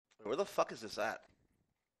Where the fuck is this at?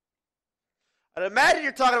 I'd imagine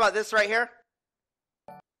you're talking about this right here.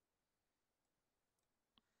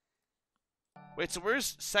 Wait, so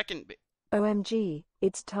where's second? OMG,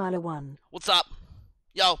 it's Tyler1. What's up?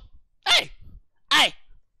 Yo. Hey! Hey!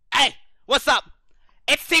 Hey! What's up?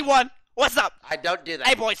 It's T1. What's up? I don't do that.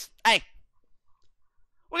 Hey, boys. Hey.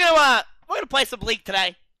 We're gonna play some Bleak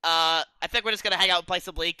today. I think we're just gonna hang out and play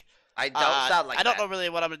some Bleak. I don't sound like that. I don't know really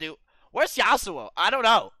what I'm gonna do. Where's Yasuo? I don't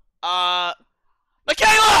know.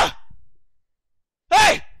 Michaela!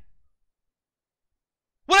 Hey!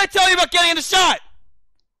 What did I tell you about getting in the shot?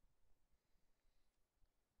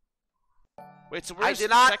 Wait, so where's I did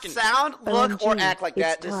not second? sound, look, OMG, or act like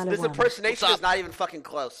that. it's This Tyler1. impersonation is not even fucking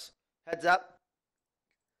close. Heads up.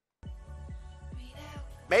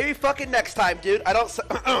 Maybe fucking next time, dude. I don't sound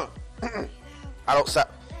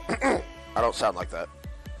like that.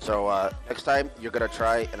 So next time you're gonna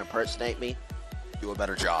try and impersonate me, do a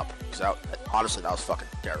better job. Cause honestly, that was fucking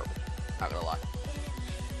terrible. Not gonna lie.